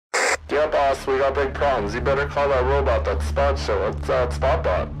Yeah, boss, we got big problems. You better call that robot, that spot show. It's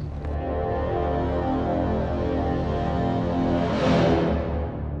Spotbot.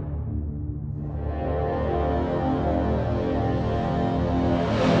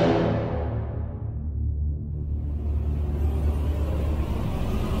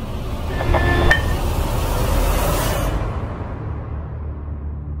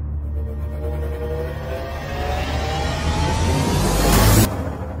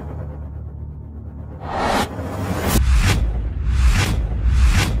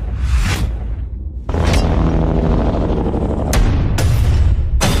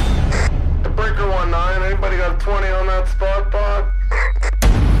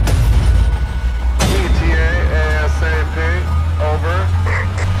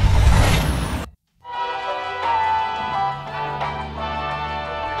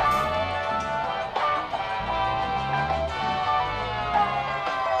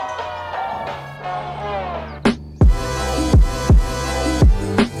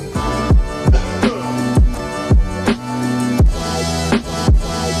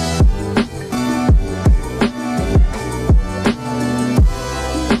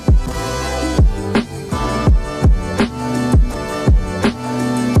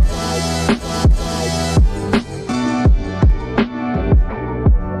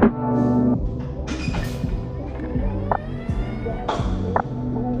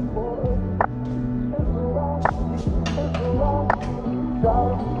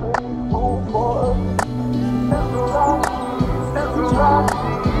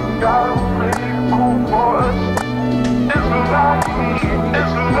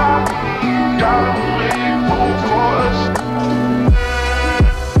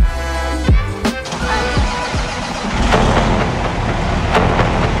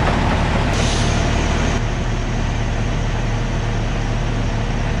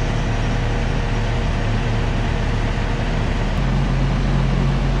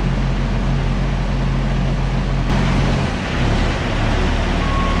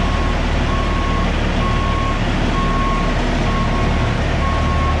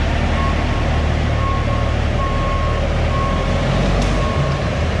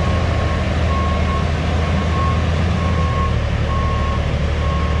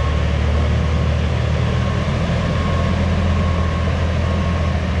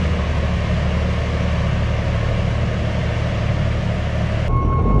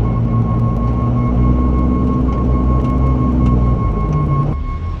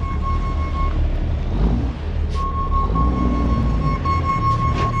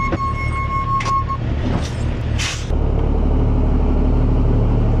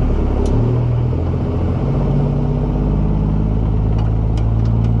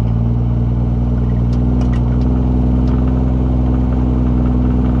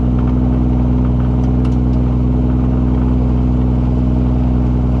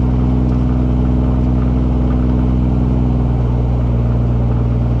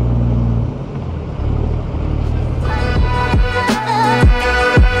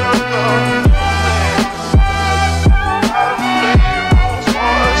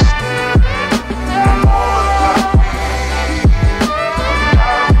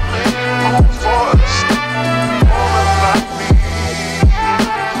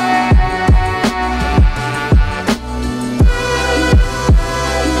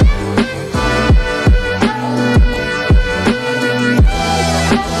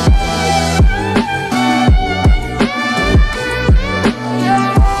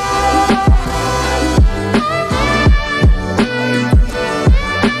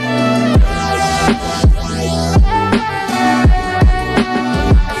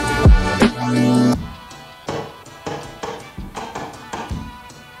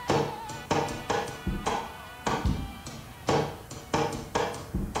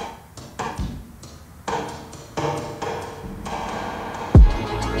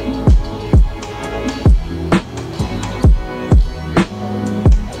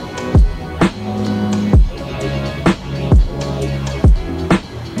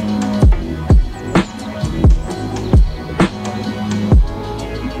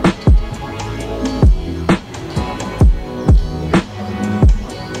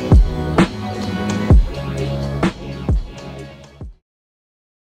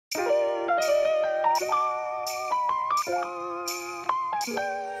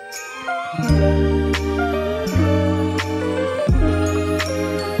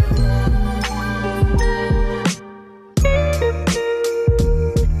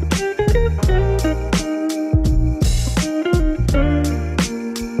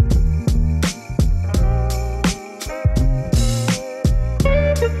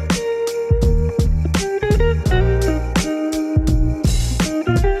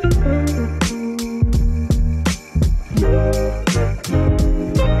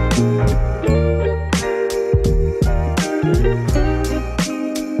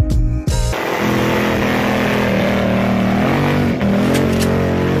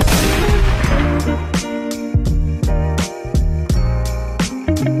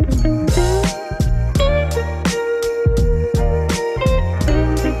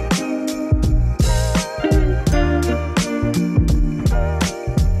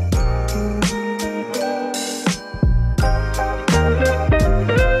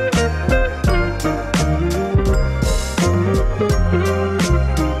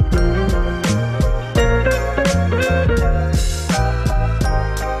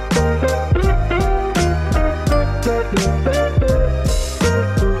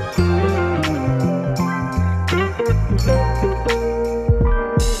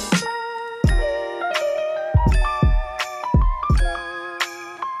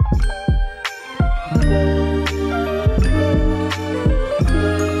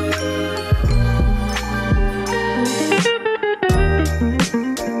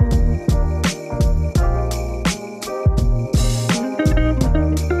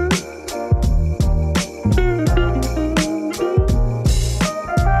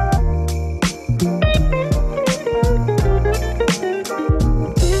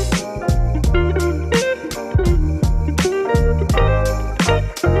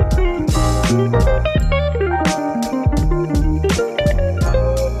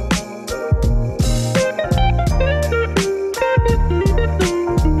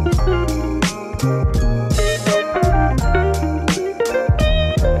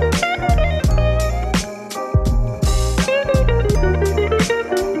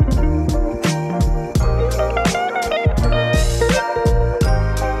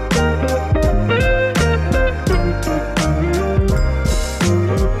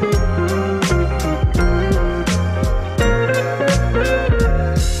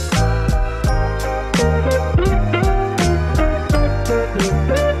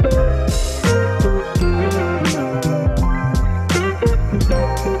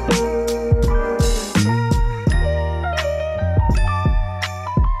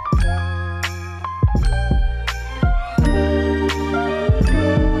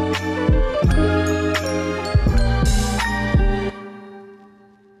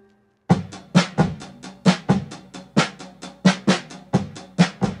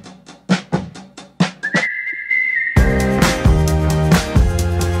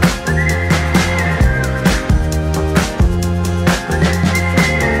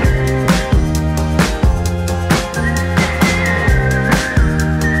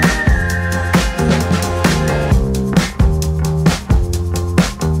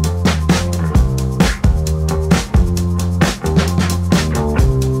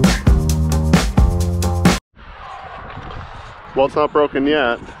 Well, it's not broken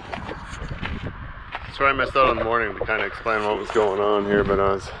yet. Sorry I missed out on the morning to kind of explain what was going on here, but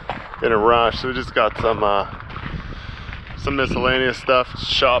I was in a rush. So we just got some miscellaneous stuff,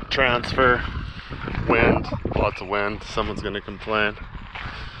 shop transfer, wind, lots of wind. Someone's gonna complain.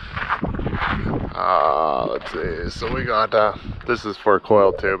 Let's see. So we got this is for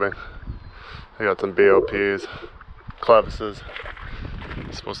coil tubing. I got some BOPs, clevises.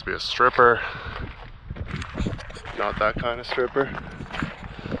 It's supposed to be a stripper. Not that kind of stripper.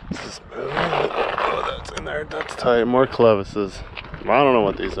 This is smooth. Oh, that's in there. That's tight. More clevises. I don't know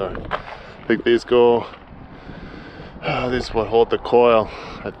what these are. I think these go. These will hold the coil.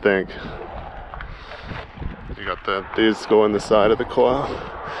 I think. You got these go in the side of the coil.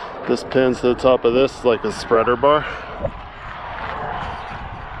 This pins to the top of this is like a spreader bar.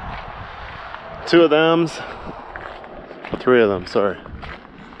 2 of them. 3 of them. Sorry.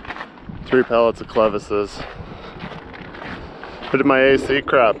 3 pallets of clevises. But my AC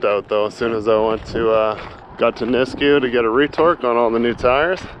crapped out though as soon as I went to got to Nisku to get a retorque on all the new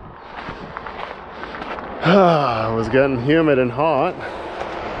tires. It was getting humid and hot,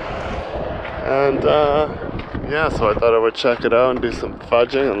 and yeah, so I thought I would check it out and do some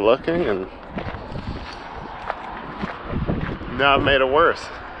fudging and looking, and now it made it worse.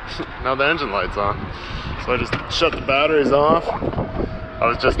 Now the engine light's on, so I just shut the batteries off. I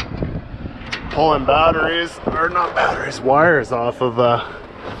was just pulling batteries, or not batteries, wires off of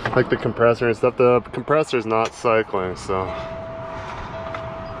like the compressor and stuff. The compressor's not cycling, so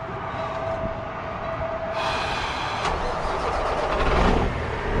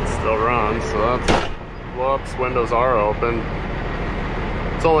it still runs. So that's, whoops, windows are open.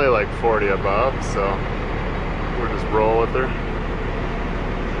 It's only like 40 above, so we'll just roll with her.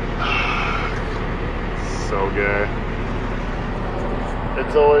 So gay.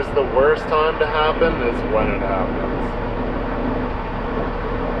 It's always the worst time to happen is when it happens.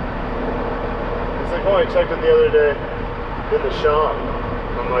 It's like, oh, I checked it the other day in the shop.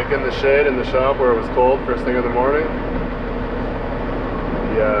 I'm like in the shade in the shop where it was cold first thing in the morning.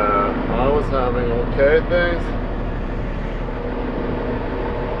 Yeah, I was having okay things.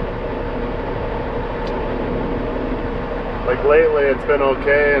 Like lately it's been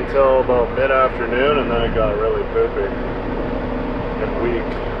okay until about mid-afternoon, and then it got really poopy.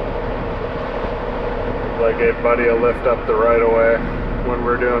 Weak. Like gave Buddy a lift up the right away when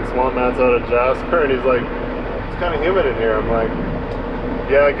we're doing swamp mats out of Jasper, and he's like, it's kind of humid in here. I'm like,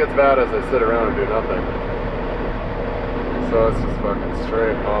 yeah, it gets bad as I sit around and do nothing. So it's just fucking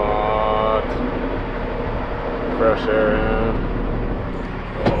straight hot. Fresh air in.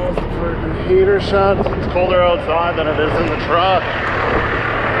 Oh, the freaking heater shut. It's colder outside than it is in the truck.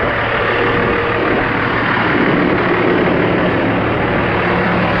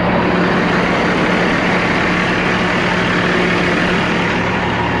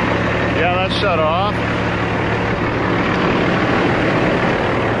 Shut off.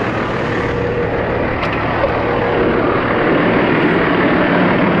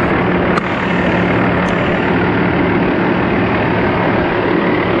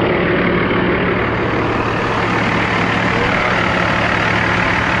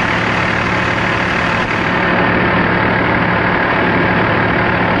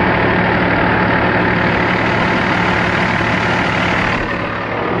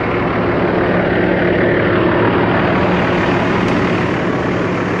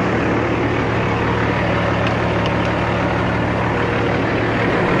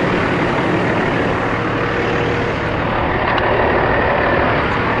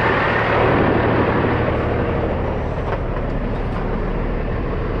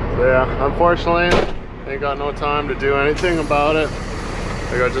 Unfortunately, ain't got no time to do anything about it.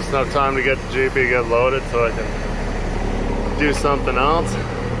 I got just enough time to get the GP get loaded so I can do something else.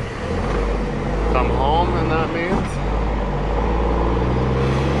 Come home, and that means.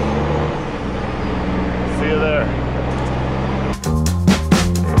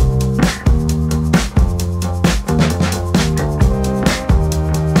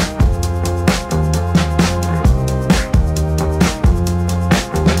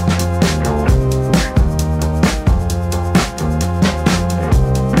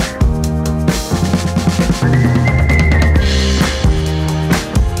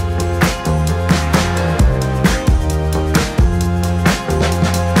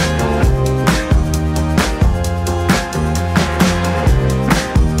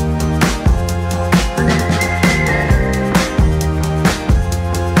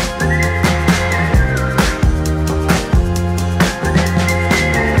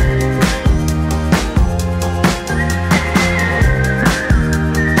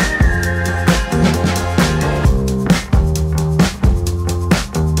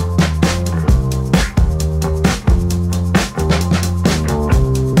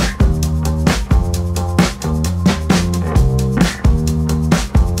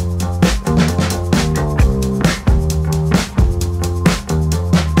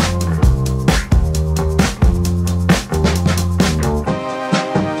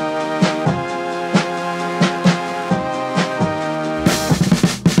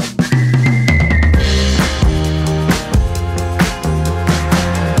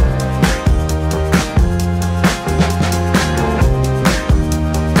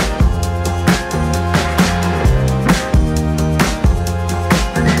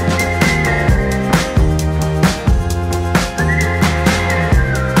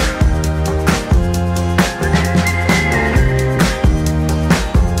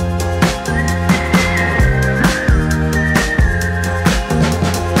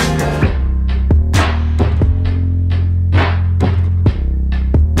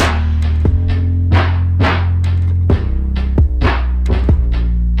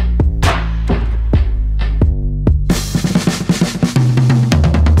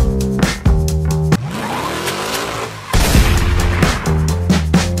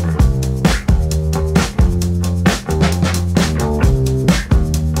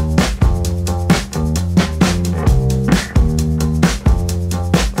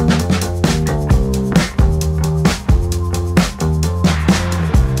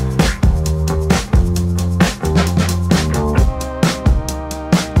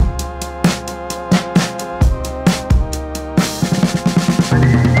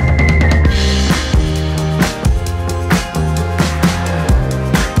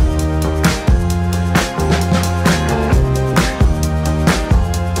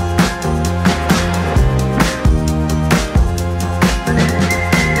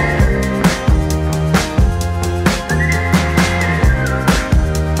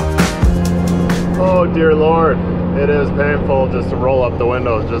 full just to roll up the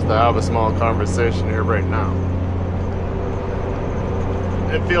windows just to have a small conversation here right now.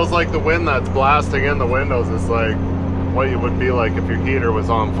 It feels like the wind that's blasting in the windows is like what you would be like if your heater was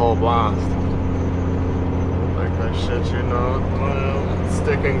on full blast. Like, I shit you not,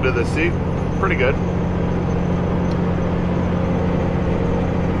 sticking to the seat, pretty good.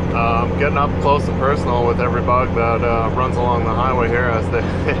 Getting up close and personal with every bug that runs along the highway here as they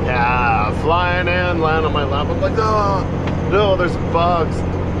flying in, land on my lap. I'm like, oh, no, there's bugs.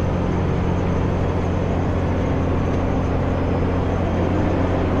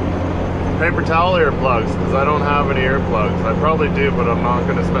 Paper towel earplugs, because I don't have any earplugs. I probably do, but I'm not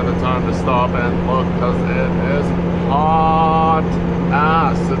going to spend the time to stop and look because it is hot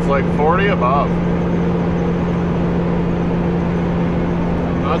ass. It's like 40 above.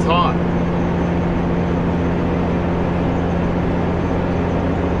 That's hot.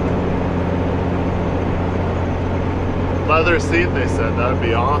 Leather seat, they said. That'd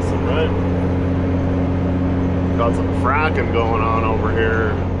be awesome, right? Got some fracking going on over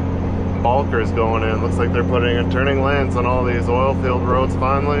here. Bulkers going in. Looks like they're putting in turning lanes on all these oil field roads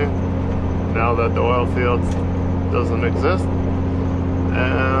finally, now that the oil fields doesn't exist.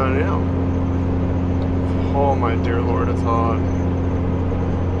 And yeah, oh my dear Lord, it's hot.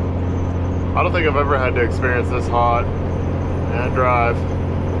 I don't think I've ever had to experience this hot and drive.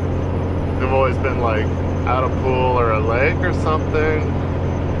 I've always been like at a pool or a lake or something.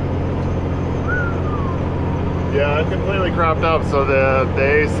 Yeah, it completely crapped up, so the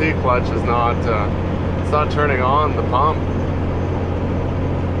AC clutch is not, it's not turning on the pump.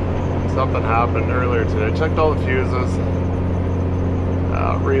 Something happened earlier today. Checked all the fuses,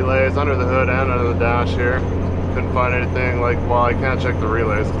 relays under the hood and under the dash here. Couldn't find anything like, well, I can't check the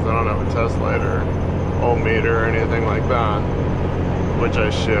relays because I don't have a test light or ohmmeter or anything like that, which I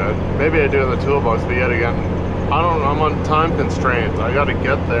should. Maybe I do in the toolbox, but yet again, I'm on time constraints. I gotta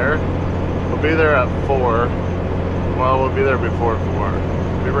get there. We'll be there at 4. Well, we'll be there before 4.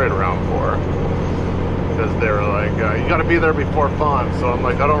 We'll be right around 4. Because they were like, you gotta be there before 5. So I'm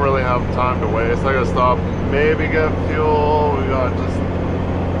like, I don't really have time to waste. I gotta stop, maybe get fuel. We got just,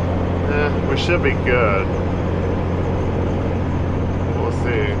 we should be good. We'll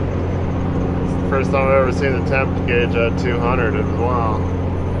see. It's the first time I've ever seen the temp gauge at 200 as well.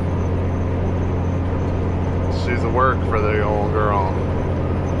 She's a work for the old girl.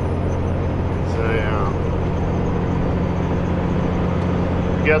 So yeah.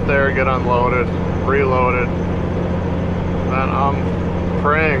 Get there, get unloaded, reloaded. Man, I'm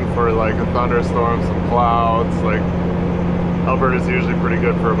praying for like a thunderstorm, some clouds. Like, Alberta's usually pretty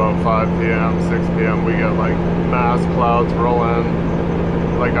good for about 5 p.m., 6 p.m. We get like mass clouds rolling.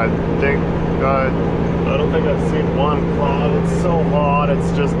 Like, I don't think I've seen one cloud. It's so hot,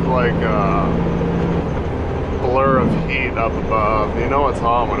 it's just like a blur of heat up above. You know it's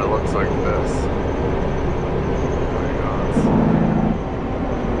hot when it looks like this.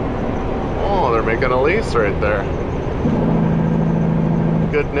 Oh, they're making a lease right there.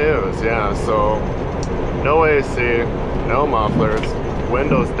 Good news, yeah. So, no AC, no mufflers,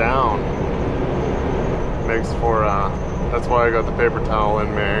 windows down. Makes for, that's why I got the paper towel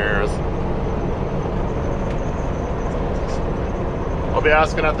in my ears. I'll be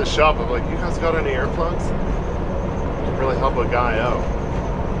asking at the shop, I'm like, you guys got any earplugs? Can really help a guy out.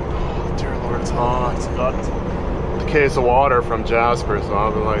 Oh, dear Lord, it's hot. It's got a case of water from Jasper, so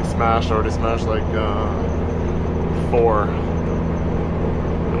I've been like already smashed like 4.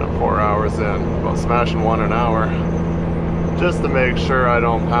 And I'm 4 hours in. Well, smashing 1 an hour. Just to make sure I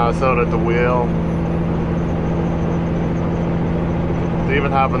don't pass out at the wheel.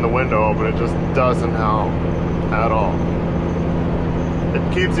 Even having the window open, it just doesn't help at all. It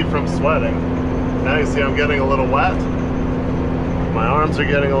keeps you from sweating. Now you see I'm getting a little wet. My arms are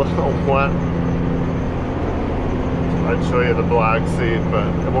getting a little wet. I'd show you the black seat, but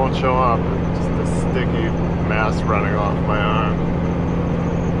it won't show up. It's just a sticky mess running off my arm.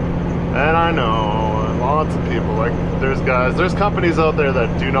 And I know, lots of people, like, there's companies out there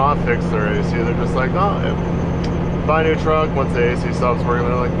that do not fix their AC. They're just like, oh, buy a new truck, once the AC stops working,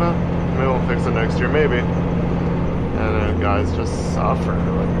 they're like, well, maybe we'll fix it next year, maybe. And then guys just suffer.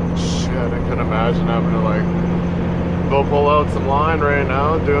 Like, shit, I couldn't imagine having to, like, go pull out some line right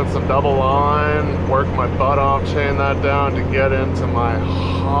now, doing some double line, work my butt off, chain that down to get into my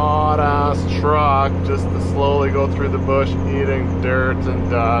hot ass truck, just to slowly go through the bush, eating dirt and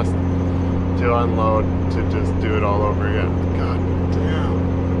dust, to unload, to just do it all over again. God damn.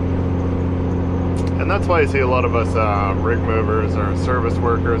 And that's why you see a lot of us rig movers or service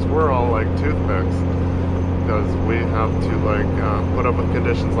workers, we're all like toothpicks. Because we have to like put up with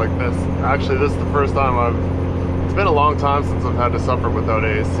conditions like this. Actually, this is the first time I've It's been a long time since I've had to suffer without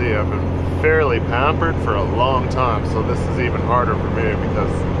AC. I've been fairly pampered for a long time, so this is even harder for me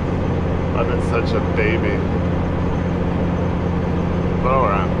because I've been such a baby. But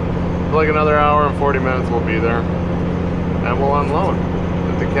alright. Like another hour and 40 minutes we'll be there. And we'll unload.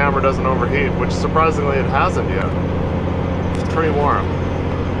 If the camera doesn't overheat, which surprisingly it hasn't yet. It's pretty warm.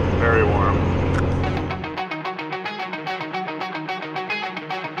 Very warm.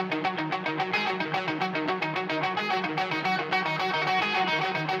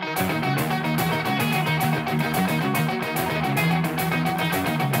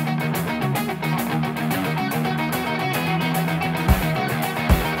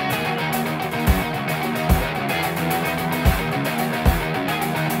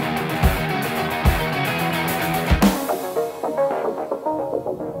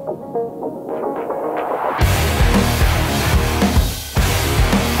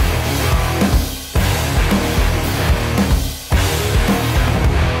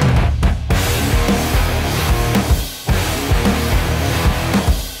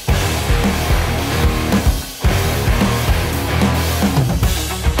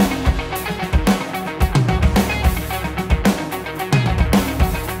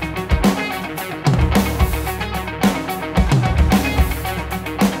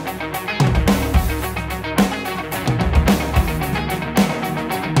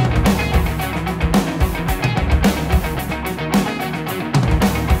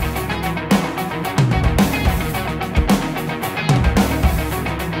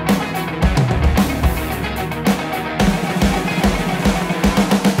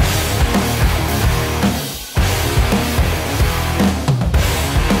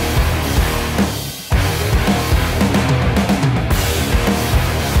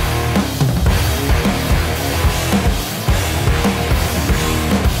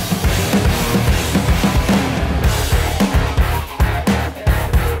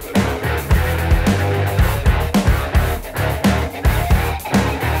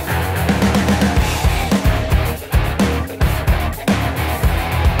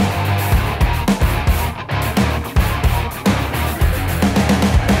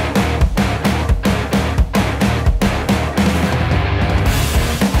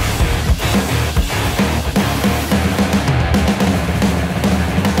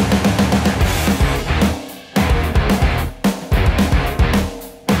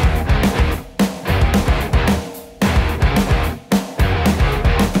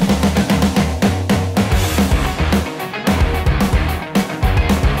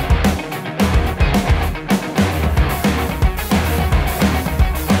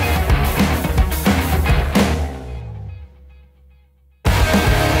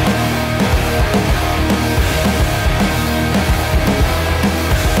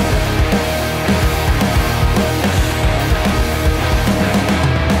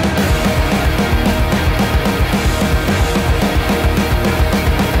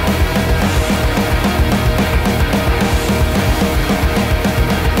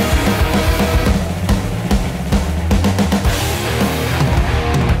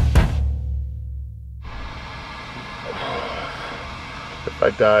 If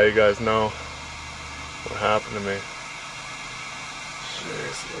I die, you guys know what happened to me.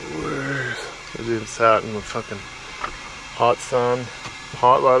 Jeez Louise. I even sat in the fucking hot sun,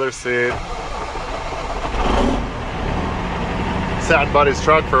 hot leather seat. Sat in Buddy's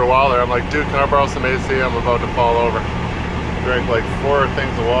truck for a while there. I'm like, dude, can I borrow some AC? I'm about to fall over. Drank like 4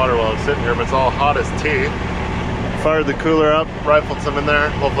 things of water while I was sitting here, but it's all hot as tea. Fired the cooler up, rifled some in there.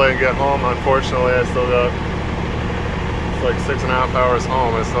 Hopefully I can get home. Unfortunately, I still got, it's like 6.5 hours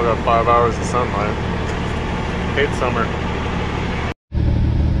home. I still got 5 hours of sunlight. Hate summer.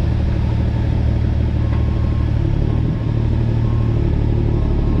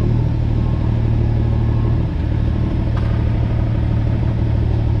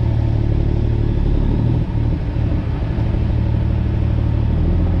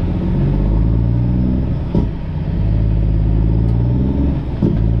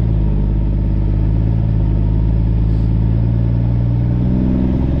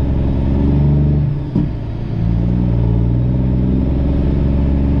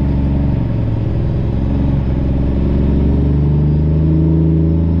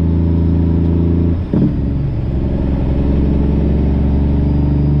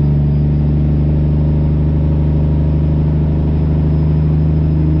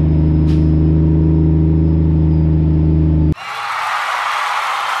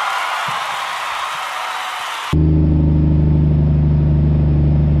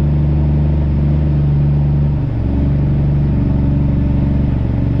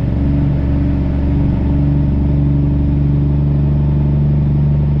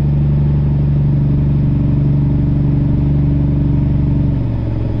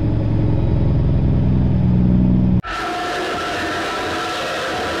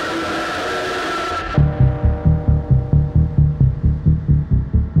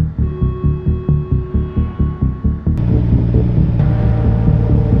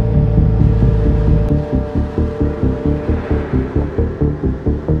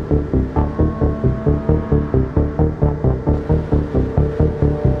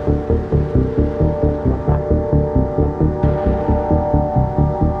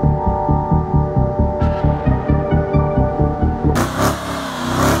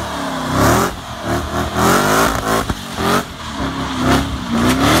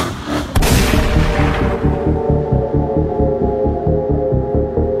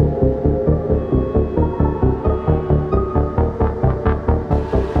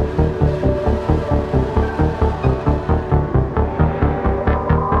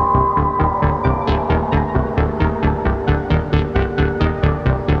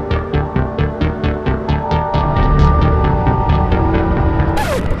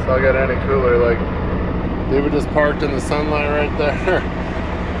 parked in the sunlight right there.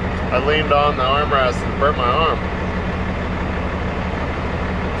 I leaned on the armrest and burnt my arm.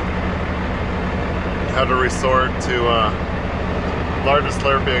 Had to resort to largest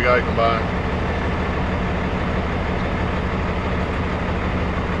Slurpee a guy can buy.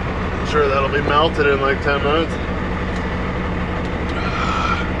 I'm sure that'll be melted in like 10 minutes.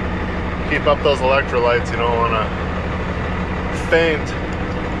 Keep up those electrolytes, you don't want to faint.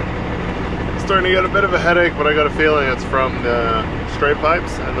 Starting to get a bit of a headache, but I got a feeling it's from the straight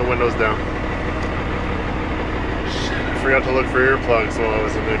pipes and the windows down. Shit, I forgot to look for earplugs while I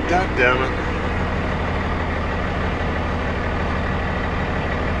was in there. God damn it.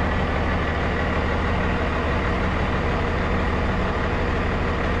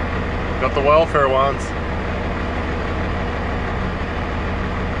 Got the welfare ones.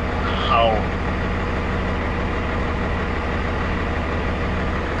 Ow.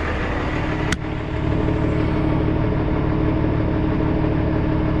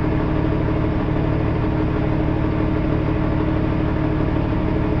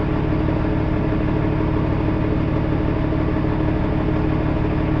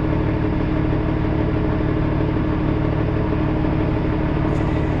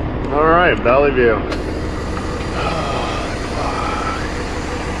 Valley View.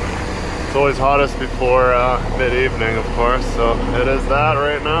 It's always hottest before mid-evening, of course, so it is that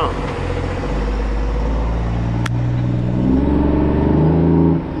right now.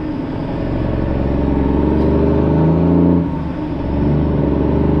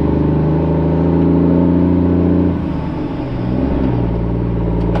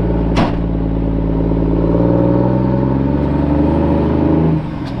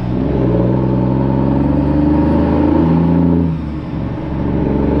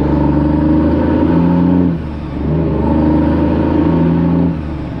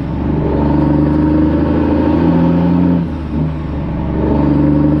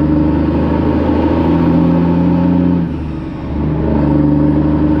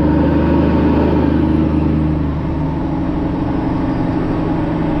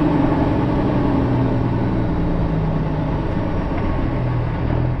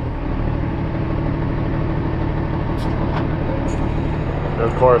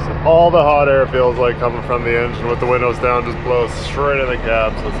 Of course, all the hot air feels like coming from the engine with the windows down just blows straight in the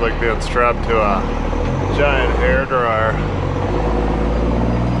cab, so it's like being strapped to a giant hair dryer.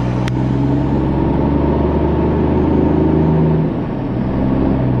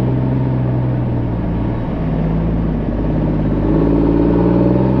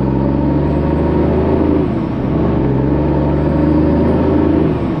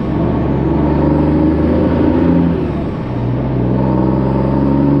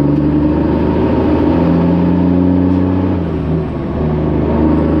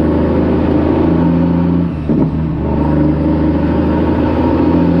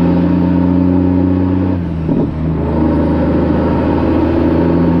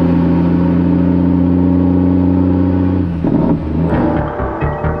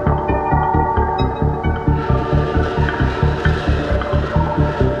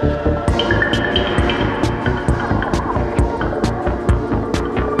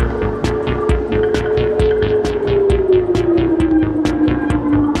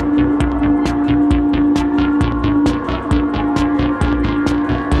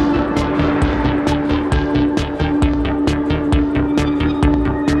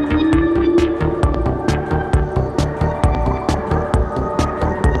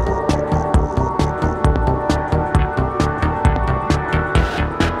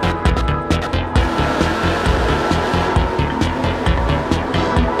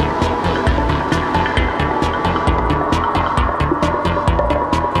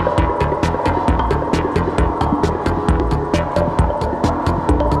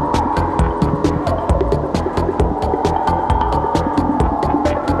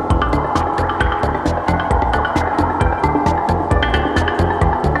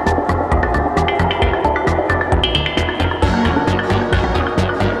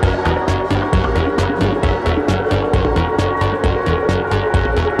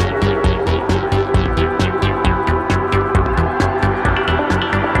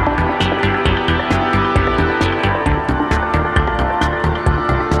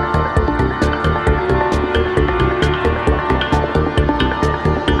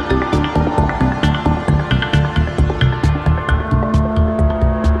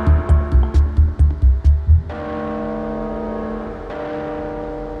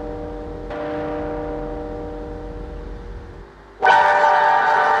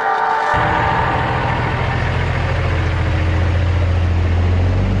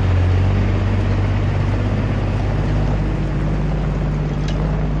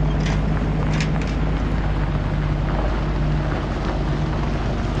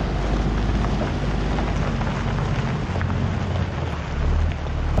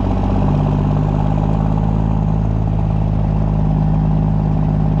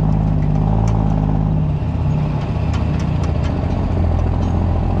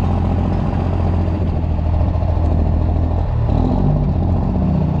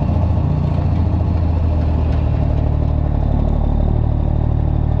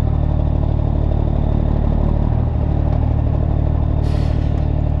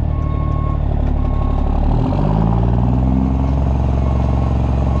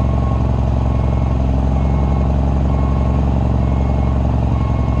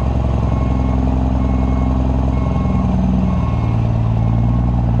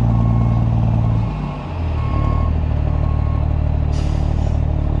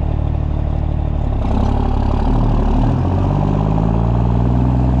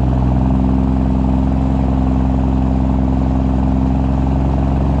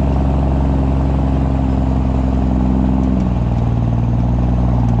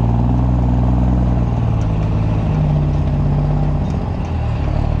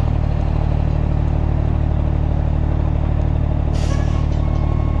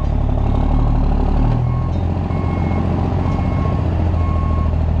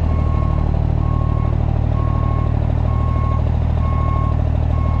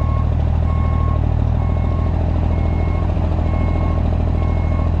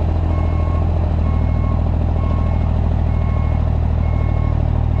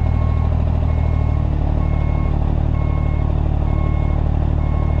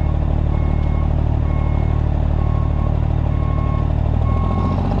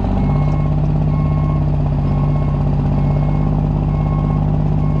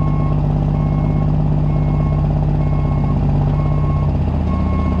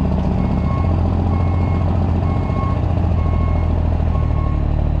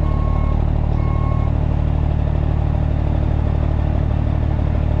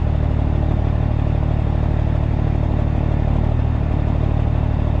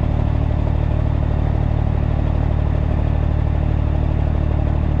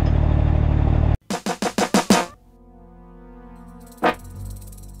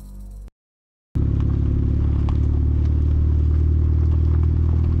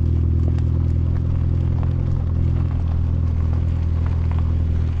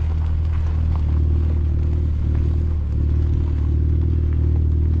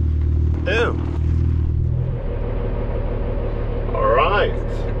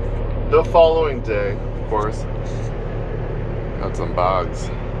 night. The following day, of course, got some bugs.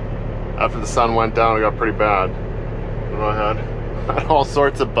 After the sun went down, it got pretty bad. I had all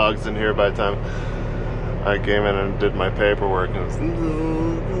sorts of bugs in here by the time I came in and did my paperwork. It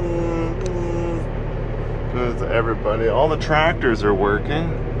was everybody. All the tractors are working.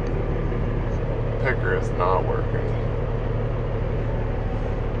 Picker is not working.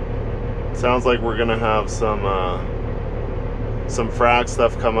 Sounds like we're gonna have some frac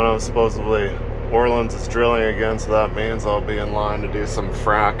stuff coming up. Supposedly Orleans is drilling again, so that means I'll be in line to do some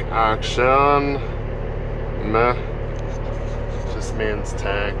frac action. Meh. Just means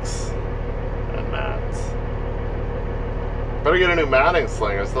tanks and mats. Better get a new matting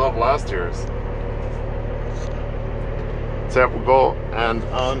sling. I still have last year's. So we'll go and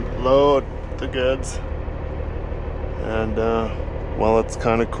unload the goods. And well, it's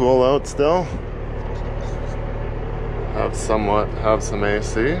kind of cool out still. Have some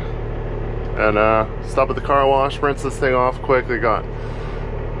AC. And stop at the car wash, rinse this thing off quick. They got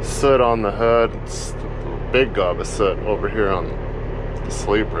soot on the hood. It's a big gob of soot over here on the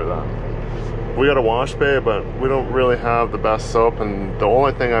sleeper. That we got a wash bay, but we don't really have the best soap. And the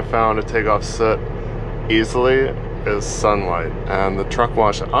only thing I found to take off soot easily is sunlight. And the truck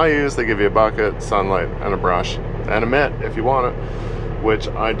wash that I use, they give you a bucket, sunlight, and a brush, and a mitt if you want it. Which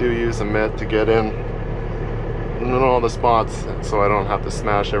I do use a mitt to get in all the spots, so I don't have to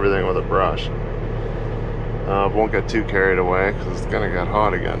smash everything with a brush. Won't get too carried away because it's gonna get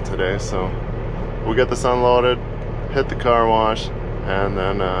hot again today. So we'll get this unloaded, hit the car wash, and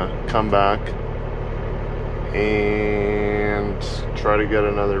then come back and try to get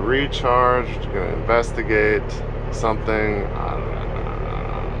another recharge. Gonna investigate something. I don't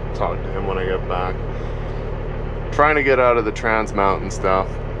know. Talk to him when I get back. Trying to get out of the Trans Mountain stuff.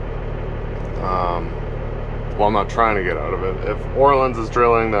 Well, I'm not trying to get out of it. If Orleans is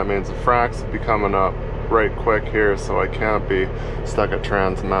drilling, that means the fracs will be coming up right quick here, so I can't be stuck at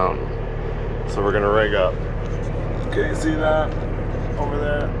Trans Mountain. So we're gonna rig up. Okay, you see that over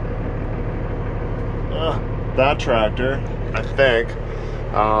there? That tractor, I think.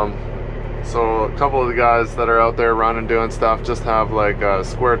 So a couple of the guys that are out there running, doing stuff, just have like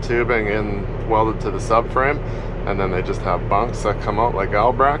square tubing welded to the subframe, and then they just have bunks that come out like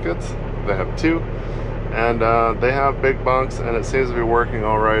L brackets. They have two. And they have big bunks, and it seems to be working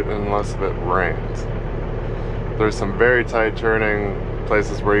all right unless it rains. There's some very tight turning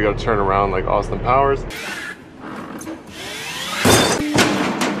places where you got to turn around like Austin Powers.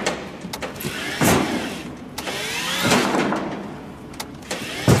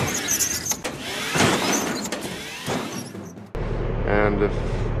 And if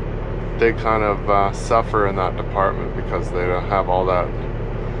they kind of suffer in that department because they don't have all that.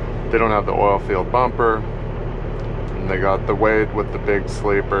 They don't have the oil field bumper, and they got the weight with the big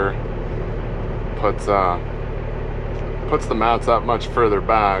sleeper. Puts the mats that much further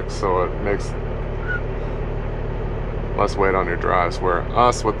back, so it makes less weight on your drives. Where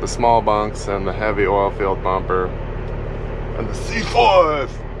us with the small bunks and the heavy oil field bumper and the C5,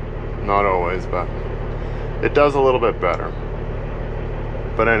 not always, but it does a little bit better.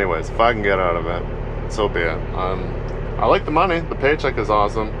 But anyways, if I can get out of it, so be it. I like the money. The paycheck is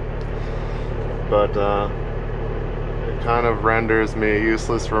awesome. But it kind of renders me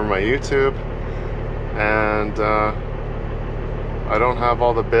useless for my YouTube, and I don't have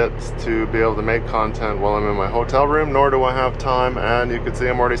all the bits to be able to make content while I'm in my hotel room, nor do I have time. And you can see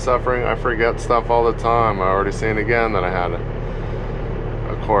I'm already suffering. I forget stuff all the time. I already seen again that I had it.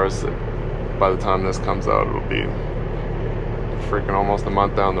 Of course, by the time this comes out, it'll be freaking almost a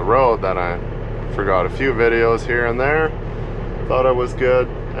month down the road that I forgot a few videos here and there. Thought I was good.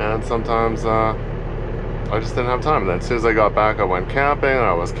 And sometimes I just didn't have time. And then as soon as I got back, I went camping, and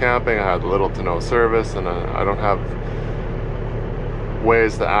I was camping. I had little to no service, and I don't have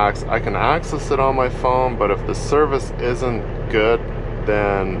ways to access. I can access it on my phone, but if the service isn't good,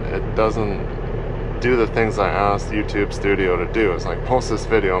 then it doesn't do the things I asked YouTube Studio to do. It's like, post this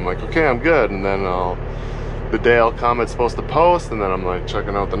video. I'm like, okay, I'm good. And then the day will come, it's supposed to post, and then I'm like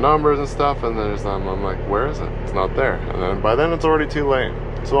checking out the numbers and stuff, and then I'm like, where is it? It's not there. And then by then it's already too late.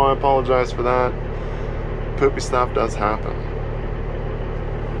 So I apologize for that. Poopy stuff does happen.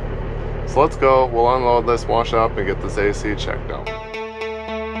 So let's go. We'll unload this, wash up, and get this AC checked out.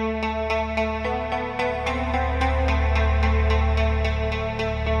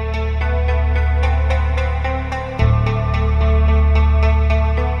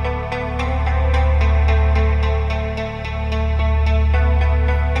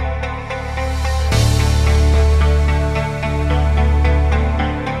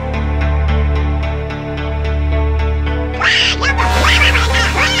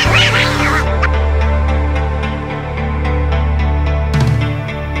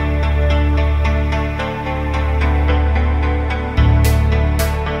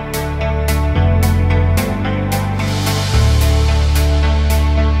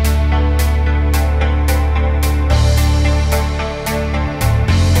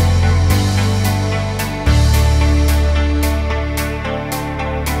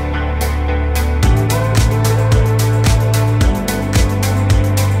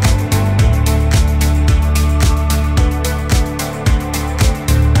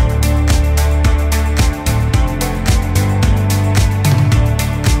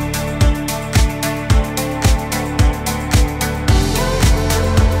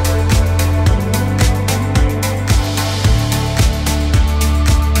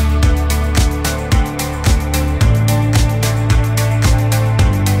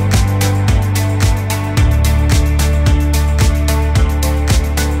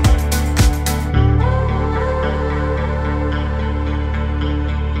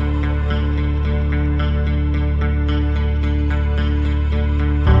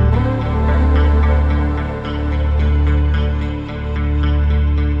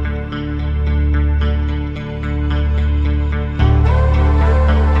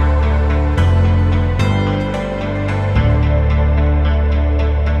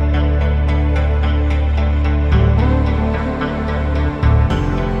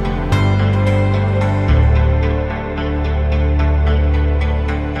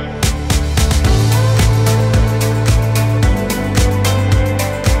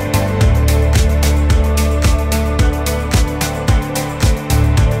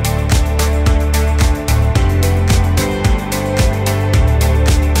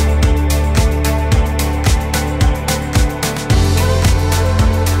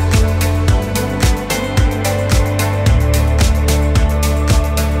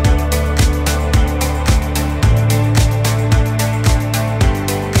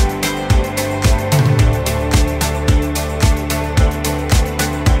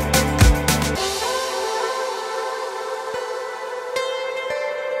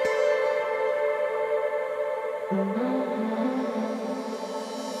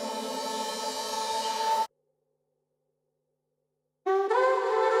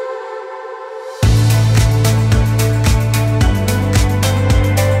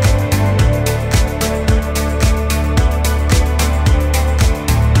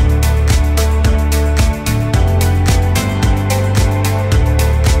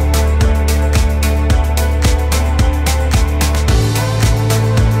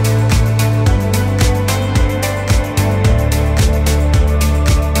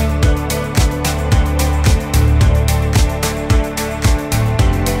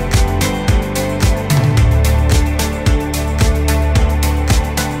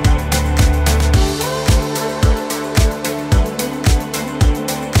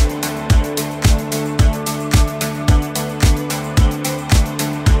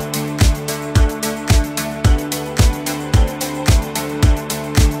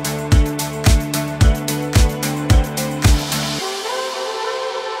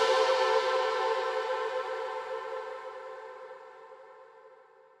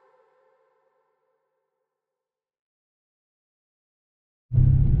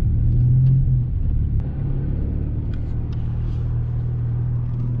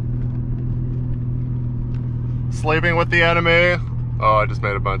 Sleeping with the enemy. Oh, I just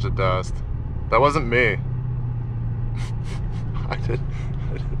made a bunch of dust. That wasn't me.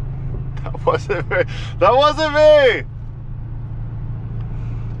 That wasn't me. That wasn't me.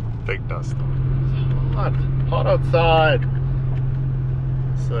 Fake dust. Hot outside.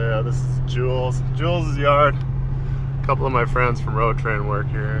 So yeah, this is Jules' yard. A couple of my friends from Road Train work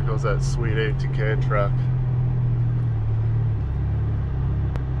here. It goes that sweet 80K truck.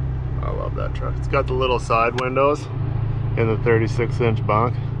 I love that truck. It's got the little side windows in the 36-inch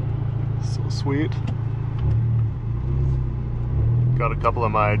bunk. So sweet. Got a couple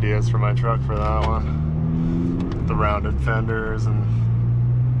of my ideas for my truck for that one. The rounded fenders and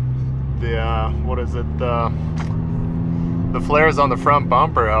the, what is it? The flares on the front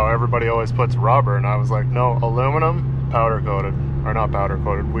bumper, how everybody always puts rubber, and I was like, no, aluminum, powder coated. Or not powder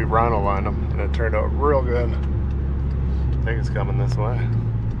coated, we rhino lined them, and it turned out real good. I think it's coming this way.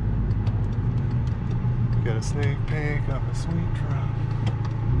 Get a sneak peek of a sweet truck.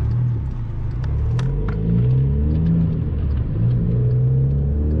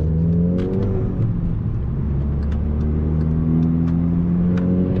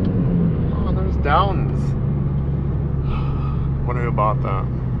 Oh, there's Downs. Wonder who bought that.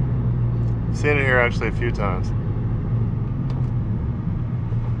 I've seen it here actually a few times.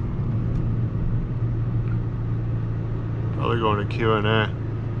 Probably going to Q&A.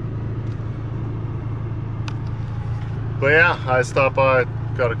 But yeah, I stopped by,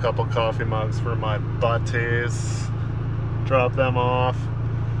 got a couple coffee mugs for my buddies, drop them off,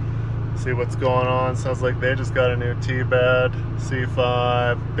 see what's going on. Sounds like they just got a new T-bed,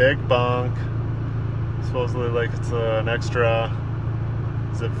 C5, big bunk. Supposedly like it's an extra,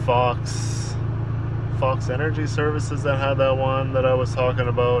 is it Fox Energy Services that had that one that I was talking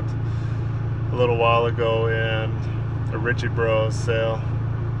about a little while ago in a Richie Bros sale,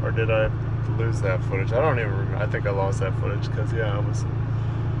 or did I lose that footage? I don't even remember. I think I lost that footage because yeah, it was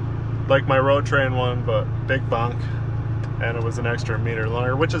like my Road Train one, but big bunk, and it was an extra meter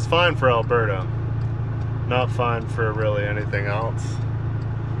longer, which is fine for Alberta, not fine for really anything else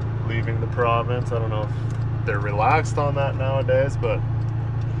leaving the province. I don't know if they're relaxed on that nowadays, but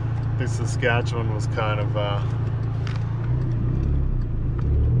I think Saskatchewan was kind of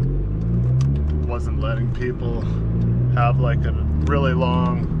wasn't letting people have like a really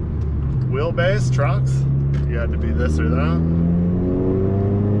long wheelbase trucks. You had to be this or that.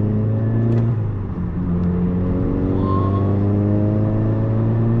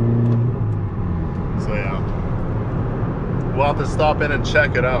 So yeah, we'll have to stop in and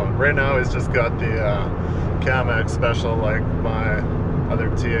check it out. Right now he's just got the Camex special like my other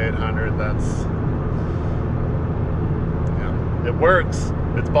T800. That's, yeah, it works.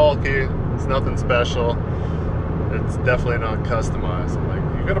 It's bulky. It's nothing special. It's definitely not customized. I'm like,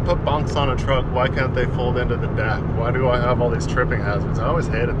 you're gonna put bunks on a truck, why can't they fold into the deck? Why do I have all these tripping hazards? I always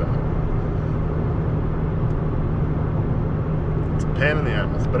hated that. It's a pain in the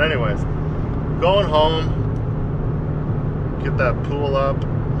ass. But anyways, going home, get that pool up,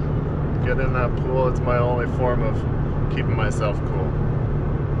 get in that pool. It's my only form of keeping myself cool.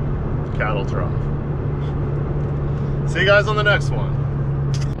 Cattle trough. See you guys on the next one.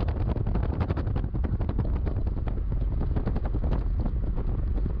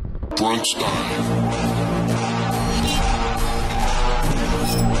 Brunch time.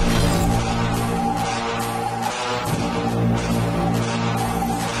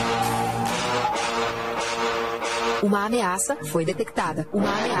 Uma ameaça foi detectada.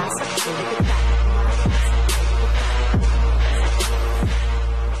 Uma ameaça foi detectada.